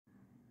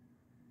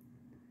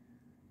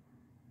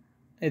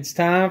it's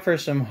time for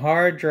some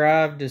hard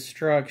drive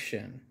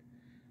destruction.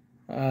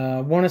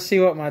 Want to see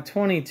what my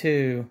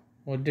 22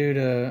 will do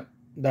to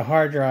the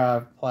hard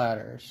drive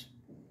platters.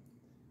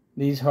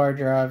 These hard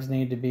drives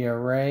need to be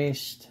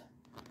erased,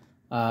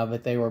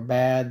 but they were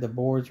bad. The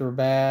boards were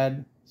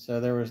bad,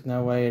 so there was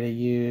no way to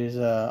use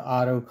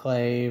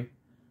autoclave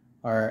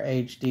or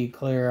HD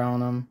clear on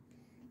them.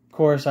 Of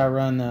course, I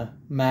run the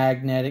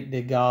magnetic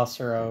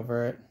degausser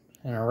over it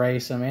and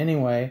erase them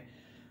anyway.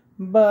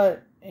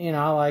 But you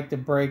know, I like to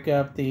break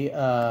up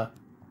the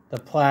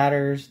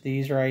platters.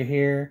 These right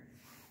here.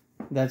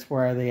 That's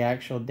where the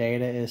actual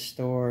data is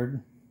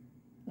stored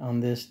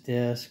on this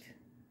disk.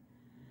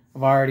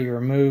 I've already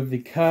removed the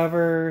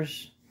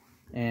covers,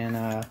 and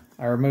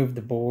I removed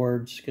the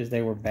boards because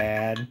they were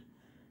bad.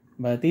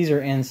 But these are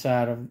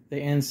inside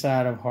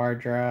of hard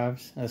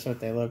drives. That's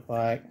what they look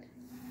like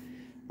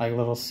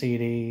little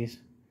CDs.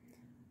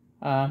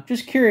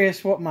 Just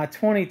curious what my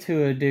 22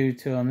 would do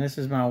to them. This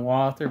is my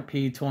Walther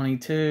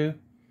P22.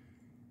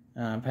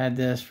 I've had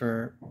this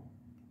for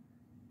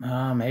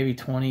maybe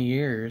 20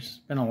 years. It's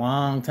been a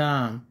long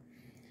time.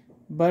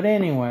 But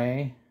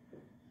anyway,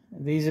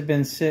 these have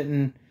been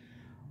sitting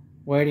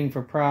waiting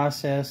for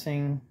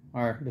processing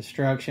or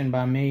destruction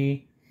by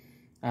me.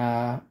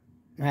 I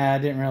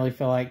didn't really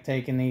feel like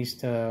taking these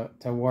to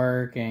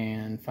work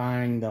and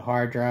finding the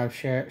hard drive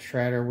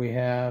shredder we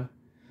have.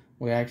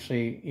 We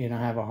actually,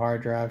 have a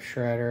hard drive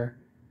shredder.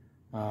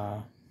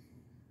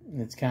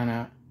 It's kind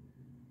of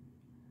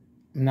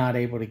not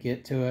able to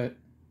get to it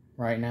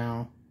right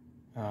now.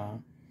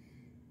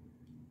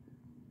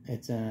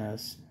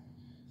 It's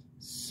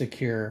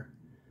secure.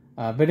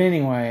 But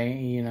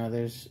anyway,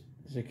 there's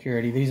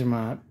security. These are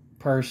my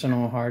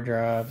personal hard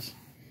drives.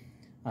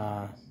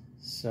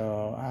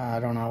 So I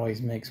don't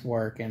always mix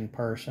work and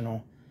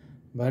personal.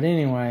 But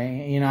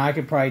anyway, I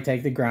could probably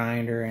take the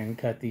grinder and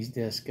cut these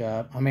discs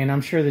up. I mean,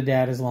 I'm sure the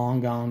data's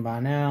long gone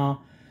by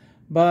now,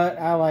 but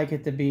I like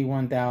it to be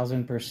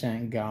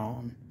 1000%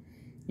 gone.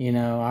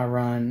 I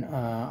run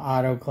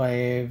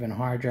autoclave and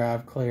hard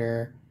drive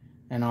clear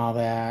and all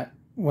that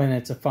when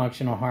it's a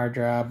functional hard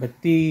drive.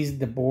 But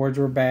the boards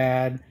were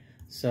bad,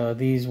 so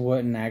these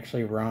wouldn't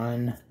actually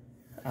run.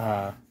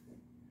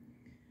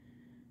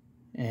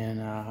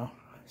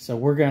 So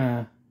we're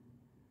gonna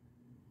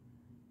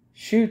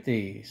shoot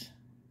these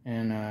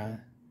and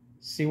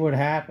see what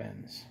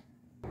happens.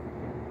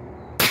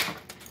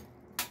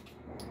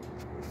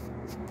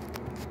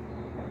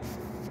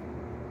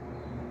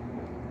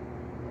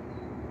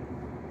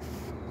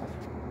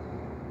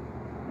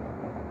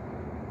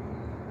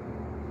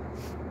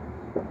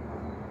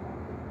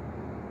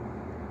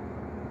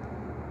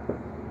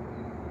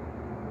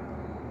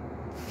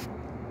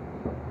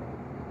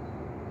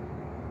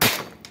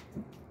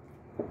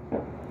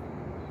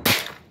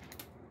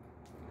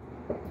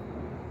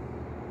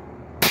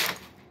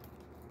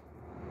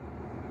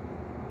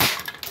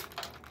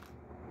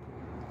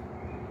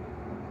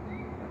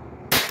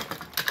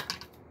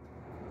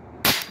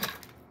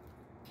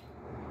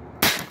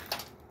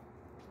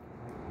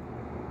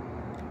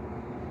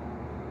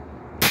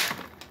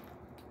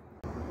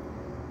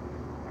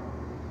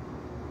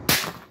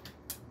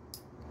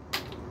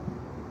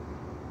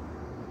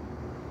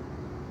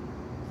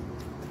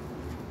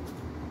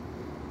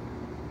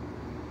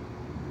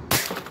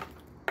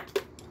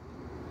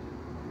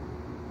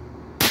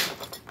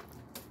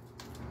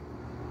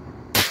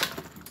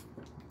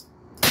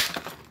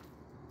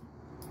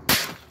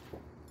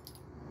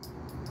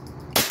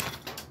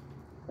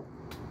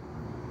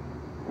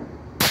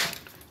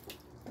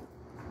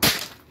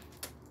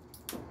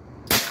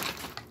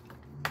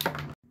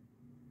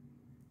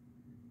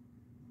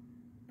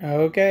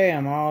 Okay,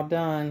 I'm all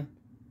done.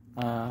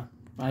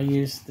 I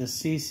used the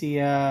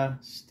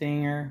CCI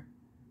Stinger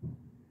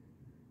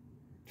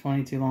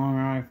 22 long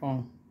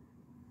rifle.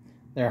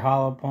 They're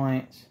hollow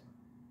points.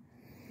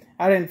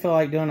 I didn't feel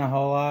like doing a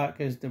whole lot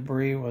because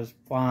debris was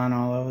flying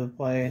all over the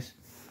place.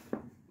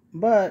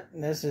 But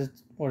this is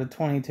what a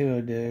 22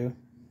 would do.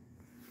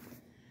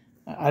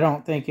 I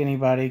don't think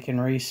anybody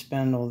can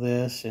respindle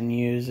this and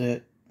use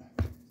it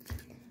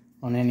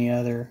on any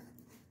other,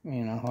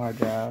 hard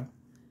drive.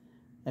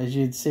 As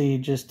you'd see,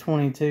 just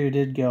 22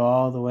 did go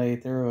all the way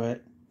through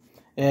it.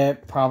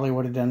 It probably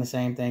would have done the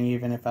same thing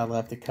even if I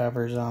left the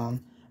covers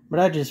on. But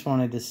I just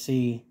wanted to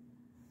see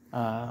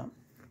the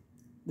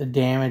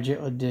damage it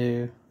would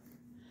do.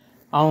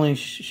 I only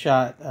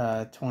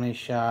shot 20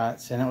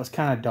 shots, and it was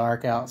kind of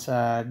dark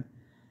outside.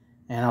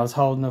 And I was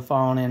holding the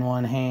phone in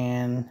one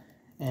hand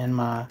and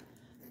my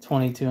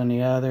 22 in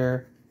the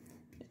other.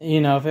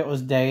 If it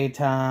was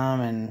daytime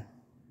and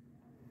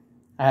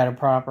I had a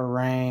proper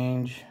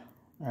range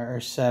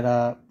or set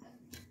up,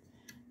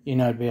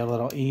 it'd be a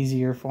little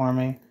easier for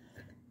me.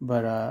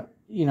 But,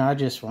 I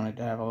just wanted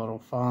to have a little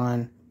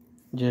fun.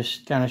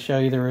 Just kind of show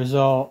you the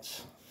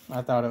results.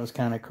 I thought it was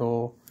kind of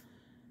cool.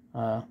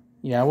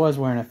 Yeah, I was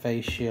wearing a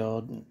face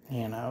shield,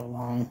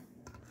 long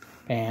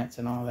pants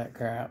and all that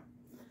crap.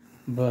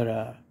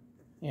 But,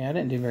 yeah, I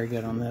didn't do very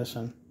good on this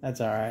one. That's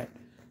alright.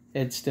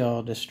 It's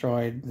still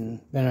destroyed and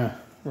been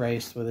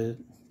erased with a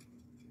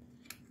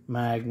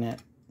magnet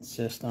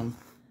system.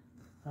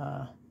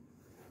 But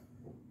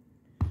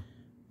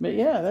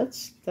yeah,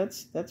 that's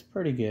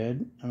pretty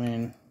good. I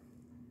mean,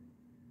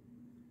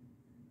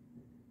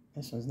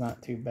 this one's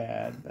not too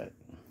bad, but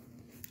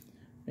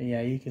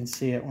yeah, you can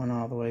see it went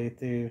all the way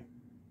through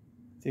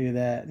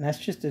that, and that's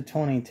just a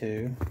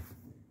 22.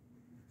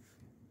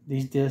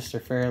 These discs are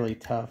fairly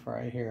tough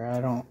right here.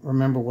 I don't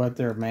remember what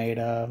they're made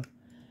of.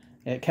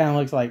 It kind of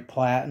looks like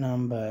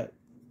platinum, but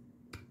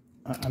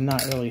I'm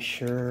not really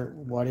sure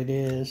what it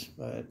is.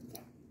 But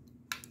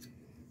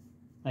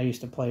I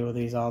used to play with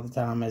these all the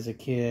time as a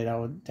kid. I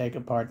would take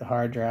apart the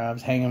hard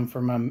drives, hang them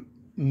from my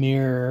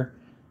mirror.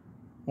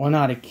 Well,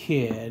 not a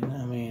kid.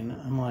 I mean,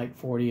 I'm like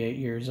 48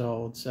 years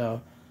old,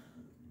 so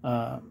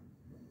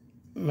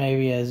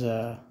maybe as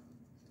a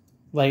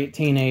late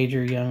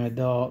teenager, young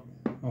adult,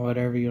 or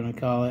whatever you want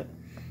to call it,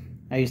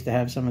 I used to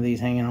have some of these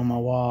hanging on my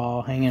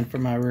wall, hanging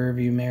from my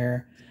rearview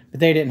mirror, but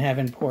they didn't have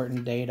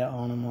important data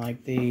on them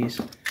like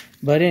these.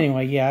 But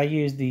anyway, yeah, I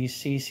used these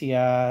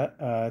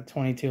CCI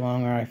 22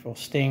 long rifle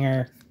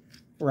Stinger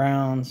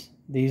rounds.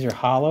 These are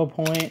hollow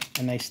point,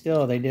 and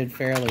they did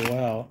fairly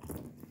well.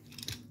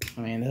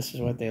 I mean, this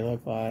is what they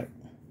look like.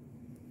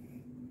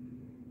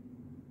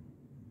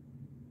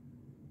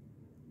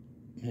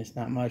 It's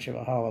not much of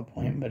a hollow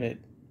point, but it's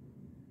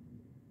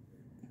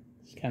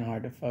kind of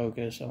hard to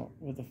focus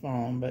with the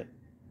phone. But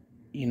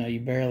you know, you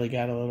barely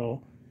got a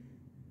little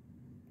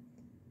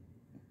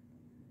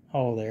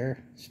hole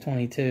there. It's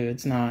 22.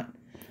 It's not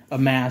a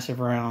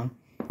massive round.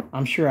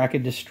 I'm sure I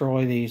could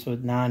destroy these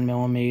with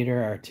 9mm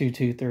or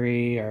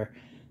 223 or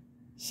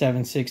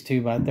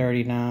 7.62 by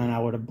 39. I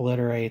would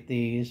obliterate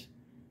these,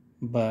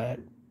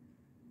 but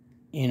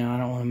you know, I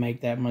don't want to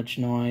make that much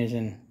noise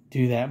and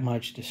do that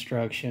much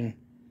destruction.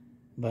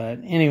 But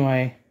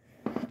anyway,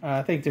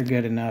 I think they're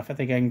good enough. I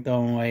think I can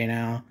throw them away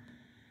now.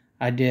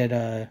 I did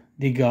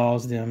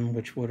degauss them,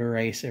 which would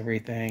erase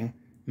everything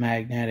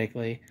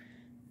magnetically.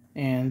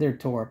 And they're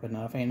tore up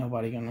enough. Ain't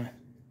nobody going to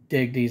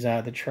dig these out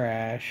of the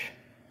trash.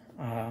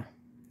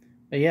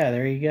 But yeah,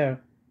 there you go.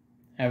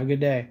 Have a good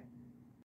day.